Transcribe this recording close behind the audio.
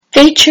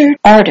Featured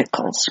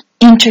Articles.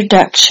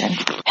 Introduction.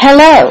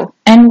 Hello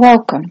and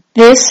welcome.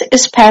 This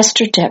is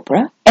Pastor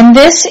Deborah, and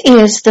this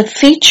is the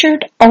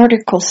Featured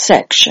Article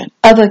section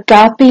of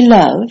Agape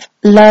Love.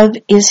 Love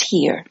is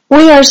here.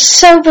 We are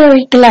so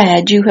very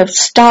glad you have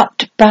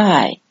stopped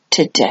by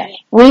today.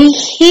 We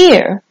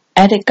here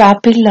at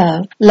Agape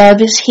Love,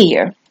 Love is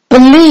here,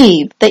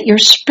 believe that your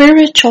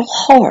spiritual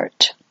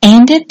heart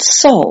and its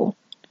soul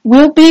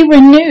will be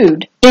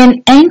renewed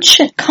in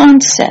ancient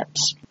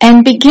concepts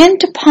and begin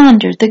to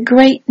ponder the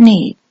great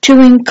need to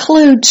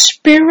include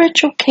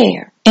spiritual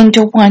care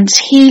into one's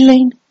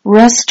healing,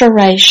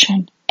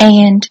 restoration,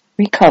 and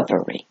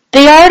recovery.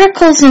 The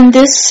articles in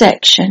this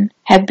section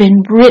have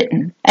been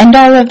written and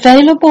are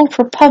available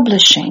for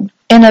publishing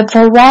in a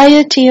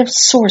variety of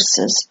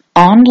sources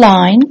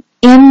online,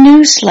 in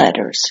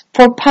newsletters,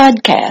 for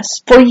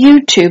podcasts, for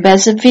YouTube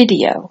as a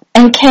video,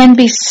 and can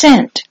be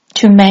sent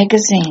to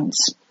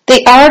magazines.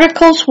 The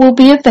articles will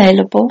be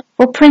available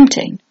for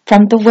printing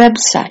from the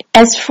website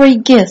as free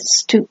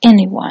gifts to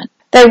anyone.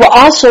 They will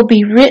also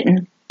be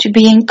written to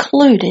be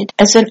included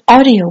as an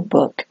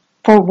audiobook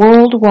for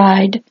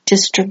worldwide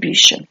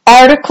distribution.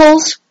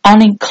 Articles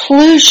on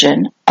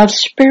inclusion of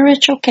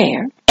spiritual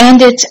care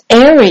and its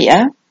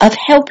area of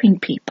helping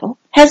people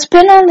has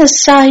been on the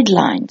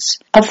sidelines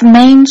of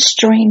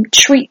mainstream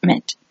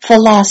treatment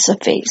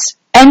philosophies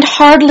and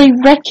hardly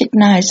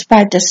recognized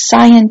by the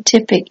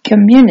scientific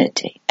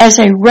community as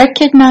a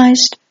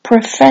recognized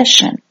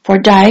profession for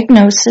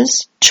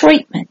diagnosis,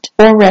 treatment,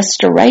 or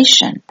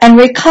restoration, and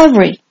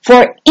recovery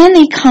for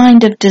any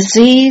kind of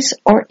disease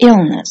or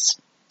illness.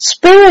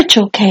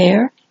 Spiritual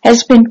care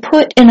has been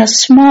put in a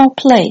small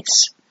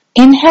place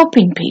in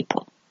helping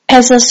people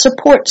as a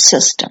support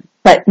system,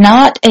 but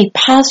not a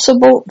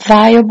possible,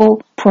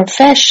 viable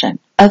profession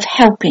of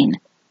helping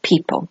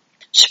people.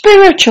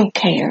 Spiritual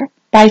care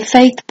by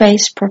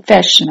faith-based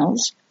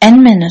professionals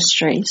and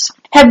ministries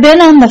have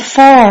been on the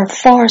far,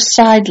 far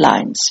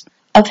sidelines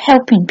of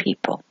helping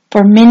people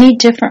for many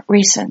different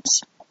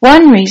reasons.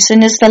 One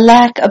reason is the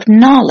lack of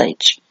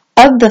knowledge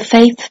of the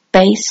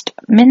faith-based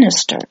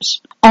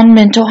ministers on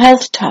mental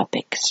health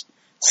topics,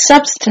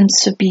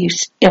 substance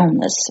abuse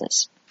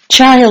illnesses,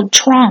 child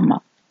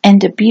trauma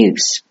and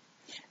abuse,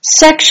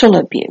 sexual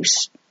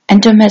abuse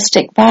and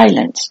domestic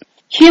violence,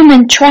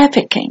 human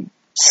trafficking,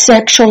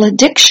 sexual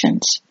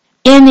addictions,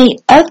 any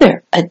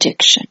other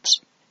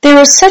addictions. There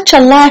is such a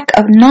lack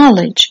of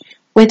knowledge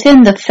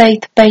within the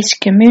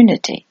faith-based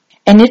community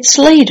and its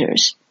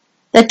leaders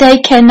that they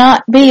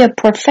cannot be a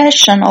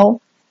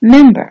professional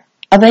member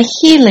of a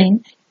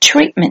healing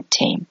treatment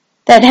team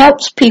that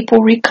helps people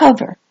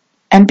recover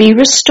and be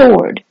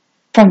restored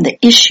from the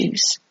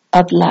issues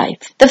of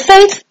life. The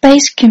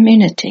faith-based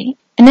community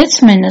and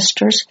its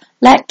ministers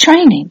lack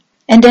training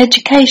and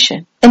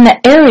education in the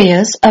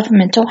areas of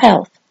mental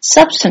health,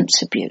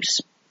 substance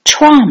abuse,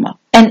 trauma,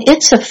 and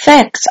its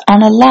effects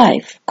on a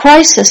life,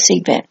 crisis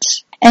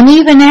events, and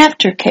even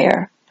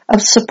aftercare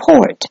of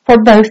support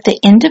for both the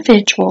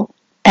individual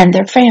and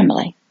their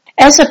family.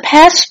 As a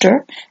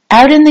pastor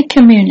out in the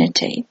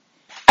community,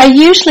 I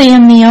usually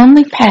am the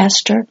only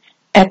pastor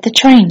at the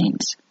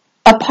trainings,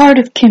 a part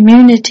of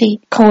community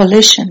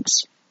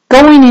coalitions,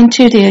 going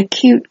into the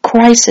acute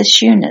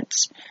crisis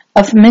units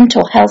of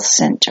mental health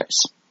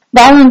centers,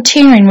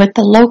 volunteering with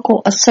the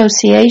local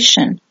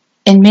association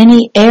in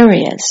many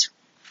areas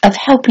of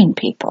helping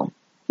people,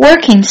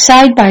 working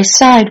side by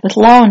side with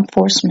law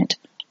enforcement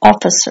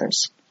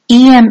officers,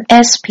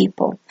 EMS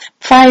people,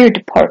 fire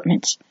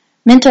departments,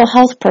 mental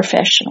health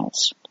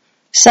professionals,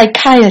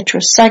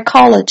 psychiatrists,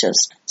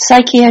 psychologists,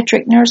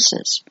 psychiatric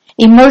nurses,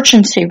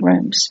 emergency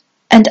rooms,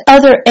 and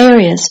other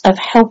areas of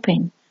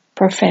helping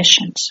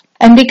professions.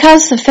 And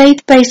because the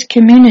faith-based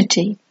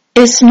community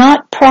is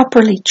not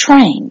properly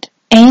trained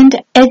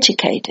and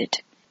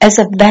educated as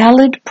a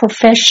valid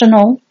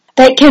professional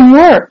that can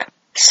work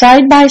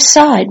side by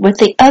side with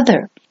the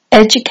other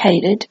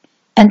educated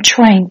and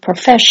trained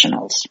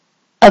professionals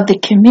of the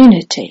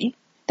community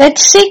that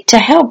seek to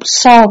help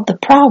solve the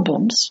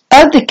problems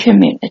of the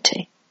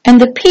community and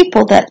the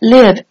people that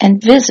live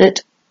and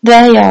visit,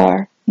 they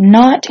are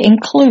not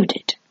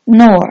included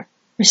nor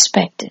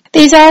respected.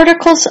 These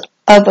articles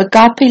of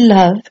Agape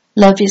Love,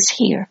 Love is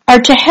Here,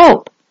 are to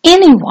help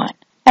anyone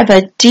have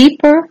a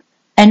deeper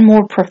and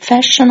more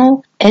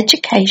professional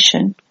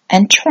education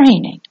and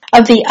training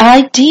of the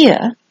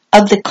idea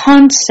of the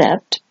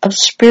concept of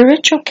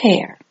spiritual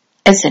care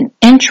as an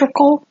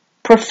integral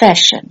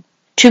profession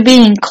to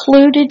be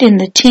included in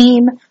the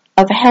team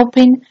of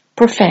helping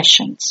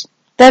professions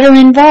that are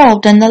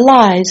involved in the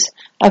lives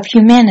of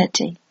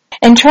humanity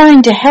and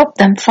trying to help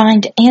them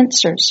find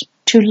answers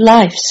to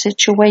life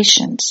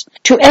situations,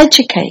 to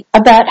educate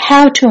about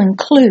how to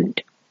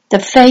include the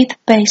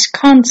faith-based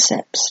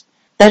concepts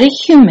that a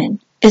human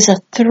is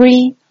a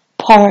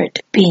three-part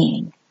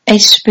being, a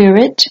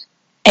spirit,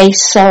 a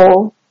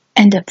soul,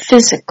 and a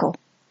physical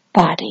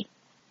body.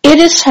 It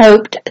is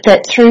hoped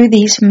that through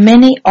these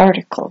many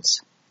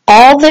articles,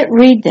 all that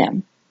read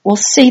them will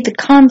see the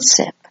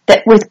concept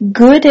that with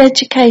good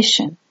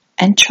education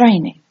and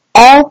training,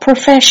 all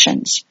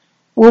professions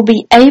will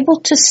be able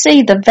to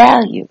see the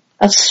value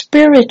of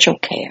spiritual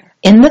care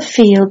in the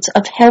fields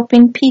of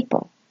helping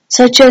people,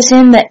 such as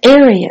in the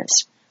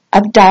areas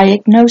of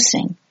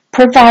diagnosing,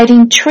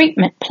 providing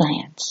treatment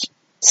plans,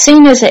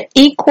 seen as an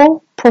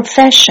equal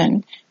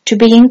profession to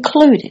be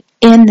included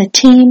in the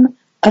team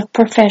of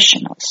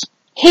professionals,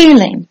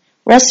 healing,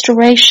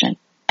 restoration,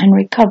 and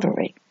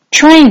recovery,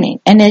 training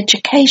and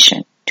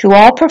education to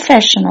all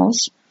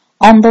professionals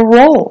on the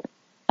role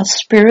of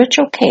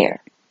spiritual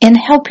care in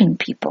helping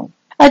people,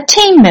 a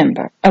team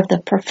member of the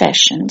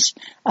professions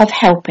of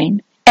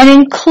helping and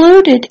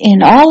included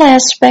in all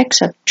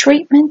aspects of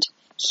treatment,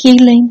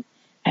 healing,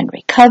 and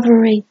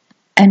recovery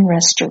and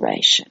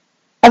restoration,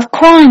 of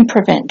crime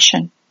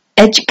prevention,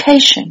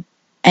 education,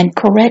 and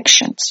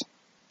corrections,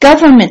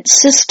 government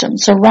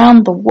systems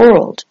around the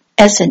world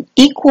as an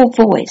equal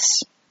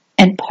voice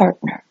and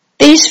partner.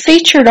 These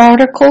featured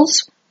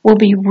articles will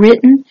be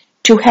written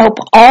to help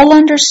all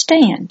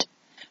understand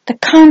the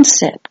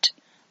concept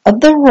of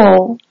the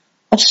role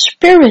of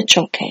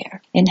spiritual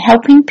care in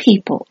helping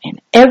people in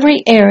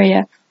every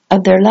area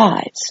of their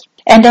lives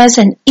and as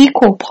an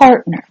equal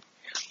partner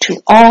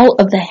to all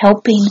of the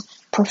helping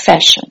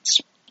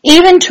professions,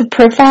 even to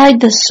provide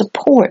the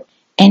support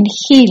and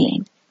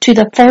healing to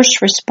the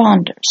first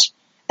responders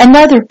and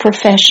other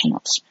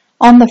professionals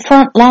on the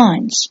front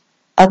lines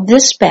of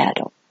this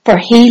battle for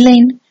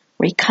healing,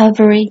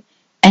 recovery,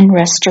 and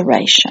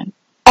restoration.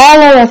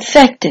 All are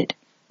affected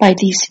by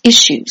these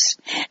issues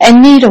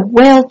and need a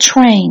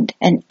well-trained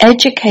and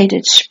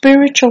educated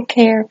spiritual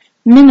care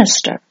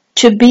minister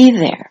to be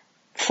there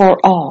for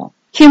all.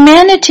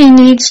 Humanity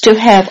needs to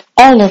have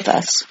all of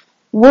us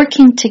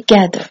working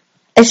together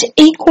as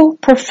equal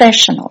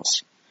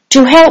professionals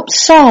to help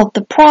solve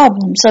the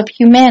problems of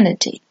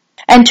humanity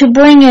and to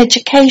bring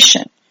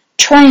education,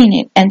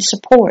 training, and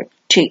support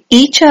to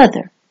each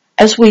other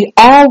as we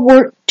all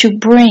work to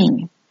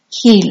bring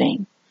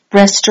healing,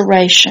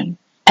 restoration,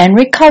 and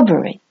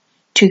recovery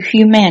to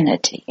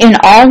humanity in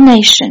all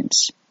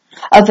nations,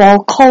 of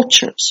all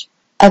cultures,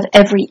 of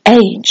every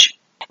age,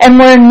 and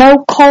where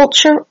no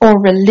culture or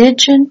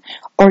religion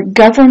or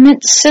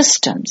government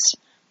systems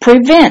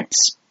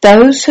prevents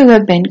those who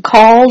have been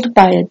called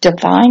by a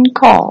divine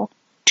call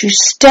to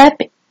step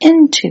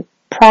into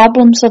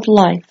problems of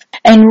life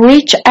and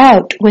reach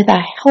out with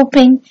a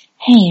helping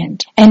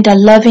hand and a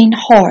loving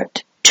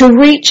heart to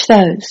reach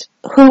those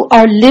who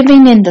are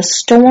living in the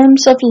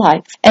storms of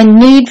life and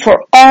need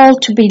for all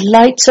to be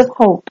lights of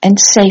hope and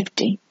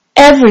safety.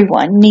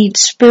 Everyone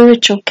needs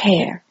spiritual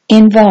care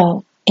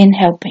involved in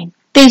helping.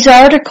 These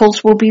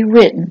articles will be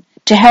written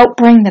to help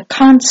bring the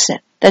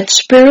concept that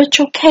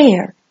spiritual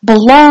care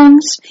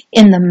belongs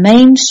in the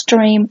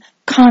mainstream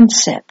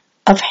concept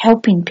of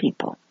helping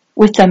people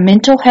with the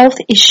mental health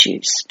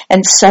issues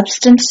and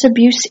substance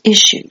abuse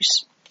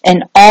issues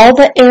and all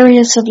the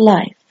areas of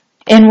life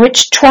in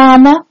which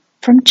trauma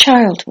from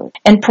childhood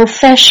and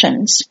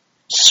professions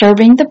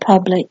serving the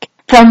public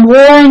from war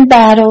and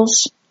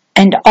battles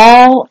and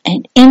all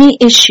and any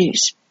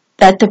issues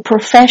that the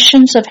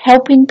professions of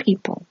helping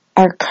people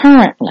are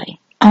currently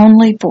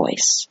only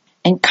voice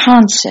and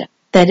concept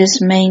that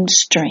is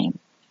mainstream.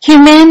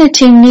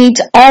 Humanity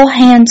needs all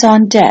hands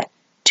on deck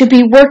to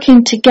be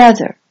working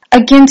together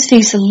against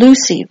these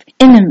elusive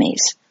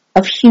enemies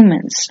of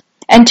humans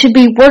and to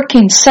be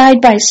working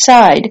side by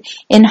side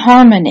in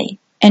harmony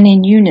and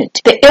in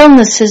unity. The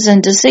illnesses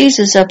and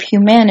diseases of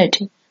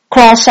humanity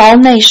cross all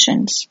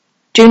nations,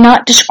 do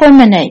not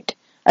discriminate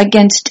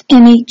against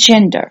any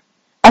gender,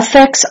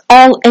 affects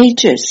all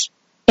ages,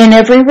 in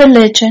every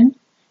religion,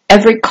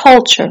 every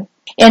culture,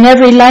 in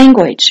every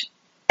language,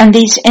 and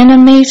these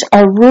enemies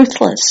are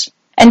ruthless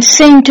and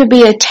seem to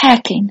be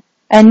attacking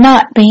and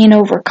not being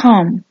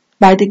overcome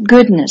by the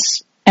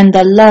goodness and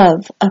the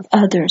love of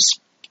others.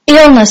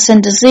 Illness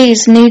and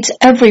disease needs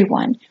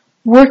everyone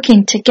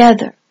working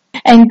together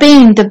and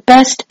being the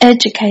best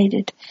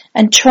educated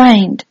and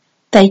trained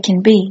they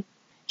can be.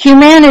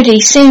 Humanity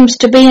seems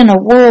to be in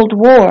a world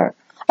war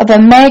of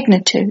a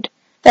magnitude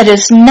that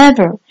has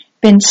never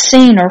been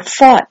seen or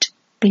fought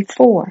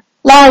before.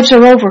 Lives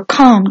are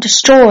overcome,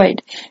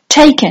 destroyed,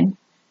 taken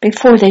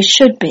before they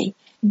should be,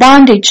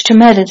 bondage to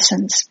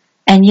medicines,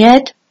 and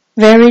yet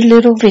very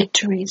little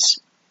victories.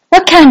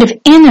 What kind of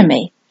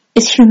enemy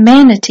is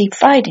humanity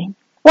fighting?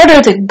 What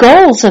are the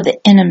goals of the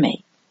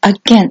enemy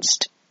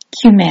against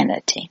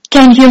humanity?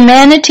 Can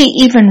humanity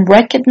even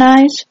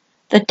recognize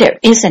that there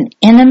is an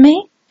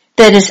enemy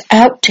that is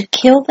out to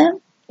kill them,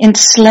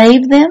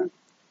 enslave them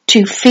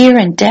to fear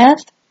and death?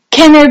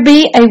 Can there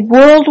be a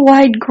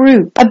worldwide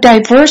group of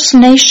diverse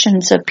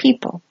nations of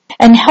people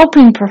and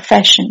helping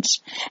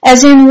professions,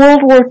 as in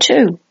World War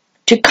II,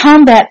 to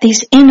combat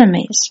these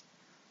enemies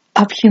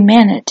of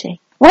humanity?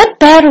 What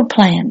battle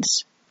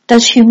plans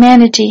does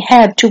humanity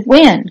have to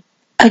win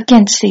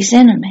against these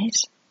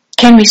enemies?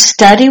 Can we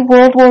study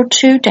World War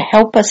II to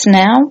help us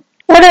now?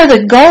 What are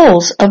the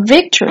goals of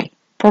victory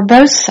for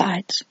both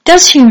sides?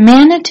 Does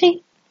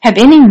humanity have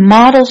any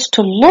models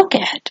to look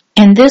at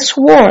in this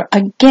war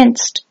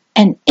against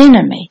an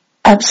enemy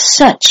of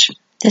such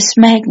this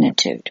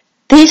magnitude?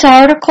 These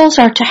articles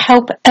are to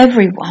help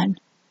everyone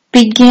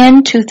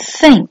begin to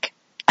think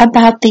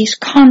about these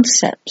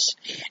concepts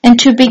and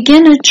to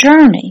begin a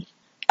journey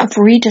of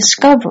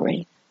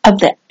rediscovery of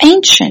the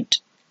ancient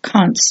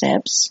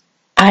concepts,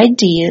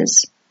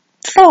 ideas,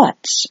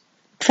 thoughts,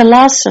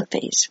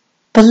 philosophies,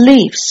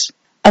 beliefs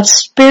of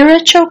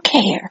spiritual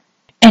care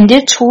and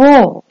its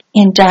role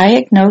in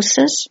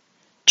diagnosis,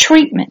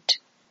 treatment,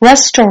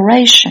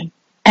 restoration,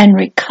 and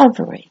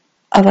recovery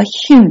of a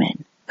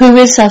human who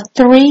is a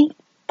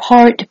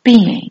three-part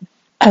being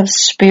of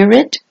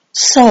spirit,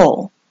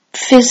 soul,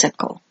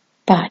 physical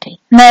body.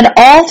 And that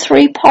all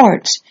three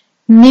parts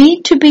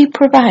need to be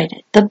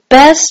provided the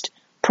best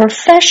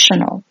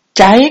professional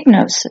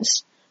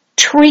diagnosis,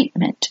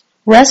 treatment,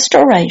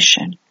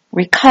 restoration,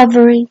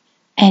 recovery,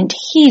 and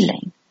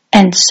healing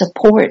and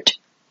support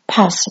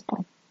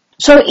possible.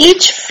 So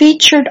each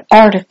featured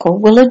article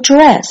will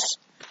address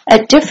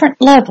at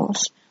different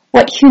levels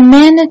what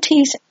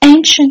humanity's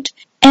ancient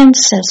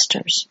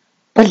ancestors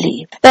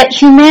believed, that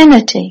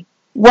humanity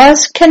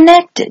was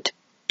connected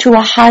to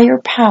a higher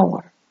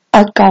power,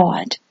 a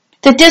God,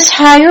 that this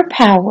higher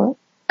power,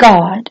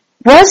 God,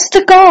 was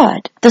the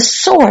God, the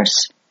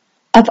source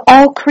of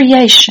all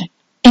creation,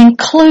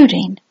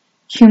 including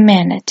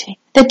humanity,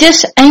 that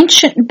this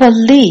ancient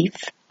belief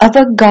of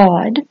a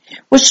God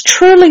was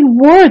truly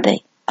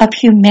worthy of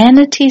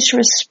humanity's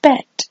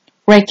respect,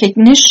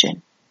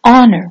 recognition,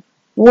 honor,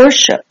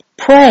 worship,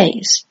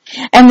 praise,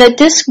 and that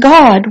this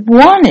God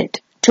wanted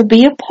to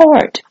be a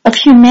part of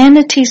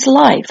humanity's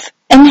life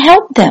and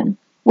help them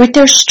with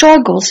their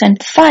struggles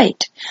and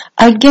fight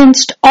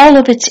against all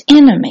of its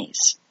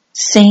enemies,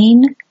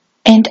 seen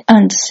and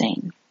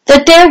unseen.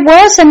 That there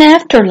was an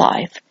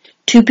afterlife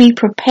to be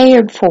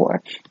prepared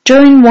for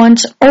during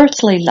one's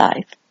earthly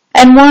life,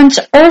 and one's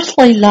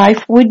earthly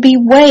life would be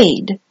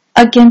weighed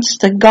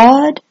against the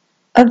God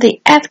of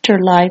the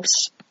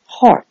afterlife's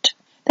heart.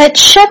 That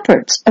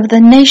shepherds of the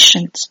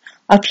nations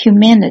of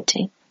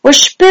humanity were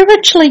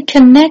spiritually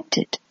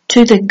connected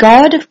to the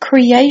God of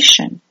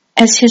creation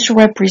as his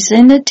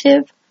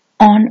representative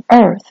on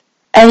earth,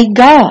 a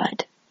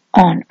God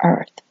on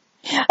earth,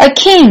 a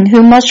king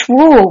who must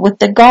rule with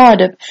the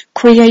God of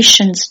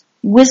creation's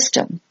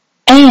wisdom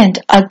and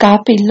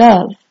agape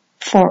love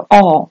for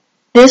all.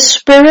 This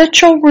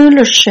spiritual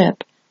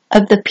rulership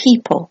of the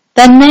people,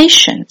 the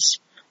nations,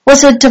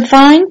 was a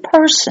divine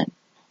person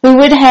who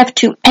would have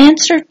to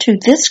answer to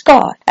this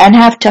God and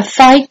have to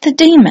fight the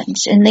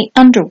demons in the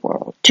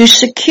underworld to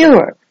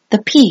secure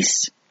the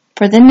peace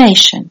for the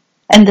nation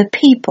and the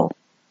people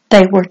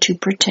they were to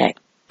protect.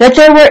 That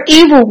there were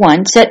evil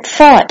ones that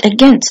fought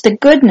against the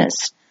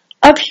goodness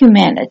of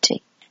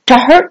humanity to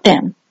hurt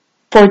them,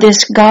 for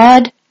this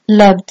God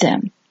loved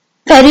them.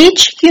 That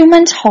each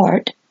human's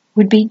heart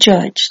would be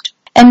judged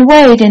and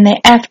weighed in the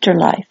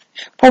afterlife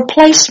for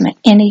placement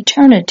in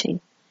eternity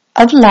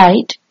of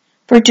light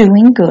for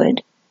doing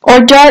good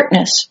or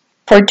darkness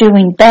for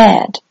doing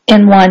bad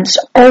in one's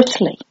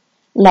earthly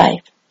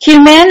life.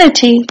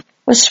 Humanity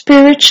was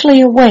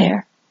spiritually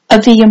aware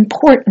of the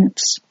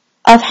importance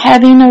of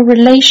having a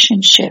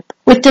relationship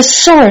with the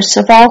source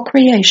of all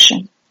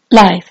creation,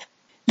 life.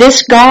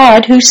 This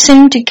God who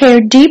seemed to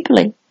care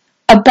deeply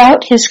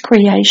about his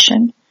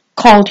creation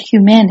called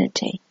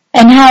humanity,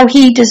 and how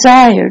he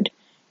desired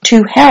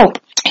to help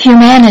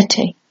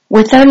humanity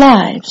with their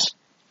lives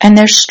and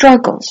their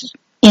struggles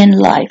in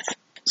life.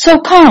 So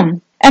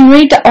come and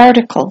read the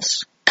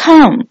articles.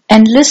 Come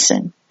and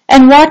listen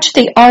and watch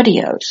the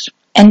audios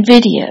and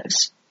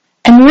videos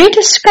and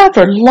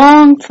rediscover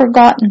long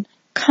forgotten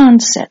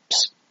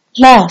concepts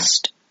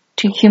lost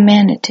to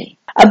humanity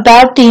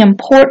about the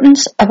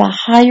importance of a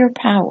higher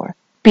power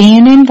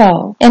being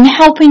involved in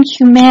helping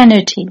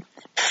humanity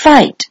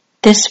fight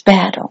this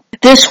battle,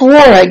 this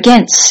war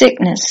against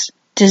sickness,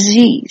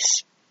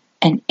 disease,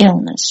 and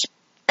illness.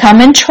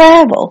 Come and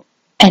travel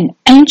an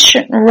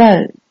ancient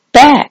road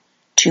back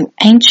to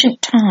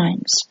ancient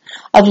times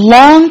of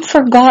long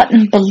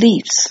forgotten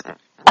beliefs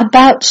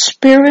about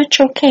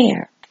spiritual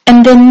care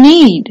and the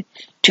need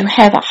to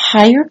have a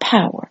higher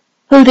power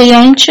who the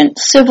ancient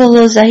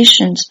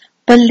civilizations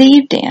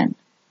believed in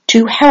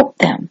to help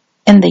them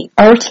in the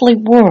earthly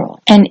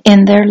world and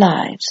in their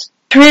lives.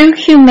 Through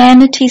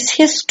humanity's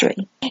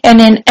history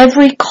and in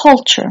every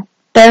culture,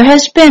 there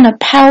has been a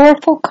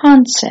powerful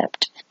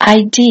concept,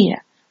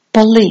 idea,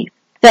 belief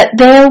that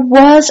there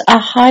was a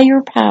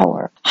higher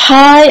power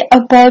high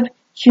above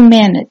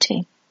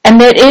humanity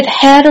and that it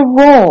had a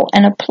role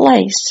and a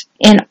place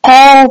in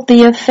all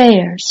the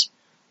affairs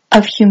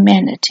of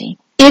humanity.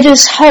 It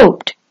is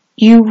hoped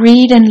you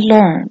read and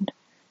learn,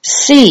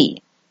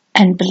 see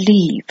and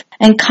believe,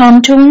 and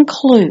come to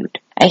include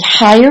a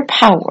higher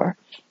power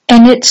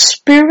and its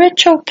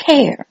spiritual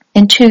care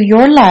into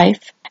your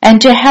life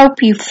and to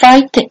help you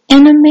fight the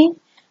enemy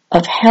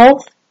of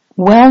health,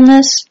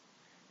 wellness,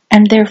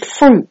 and their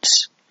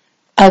fruits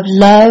of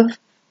love,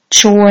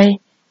 joy,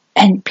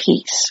 and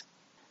peace.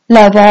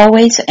 Love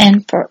always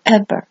and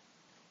forever.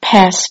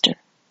 Pastor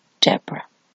Deborah.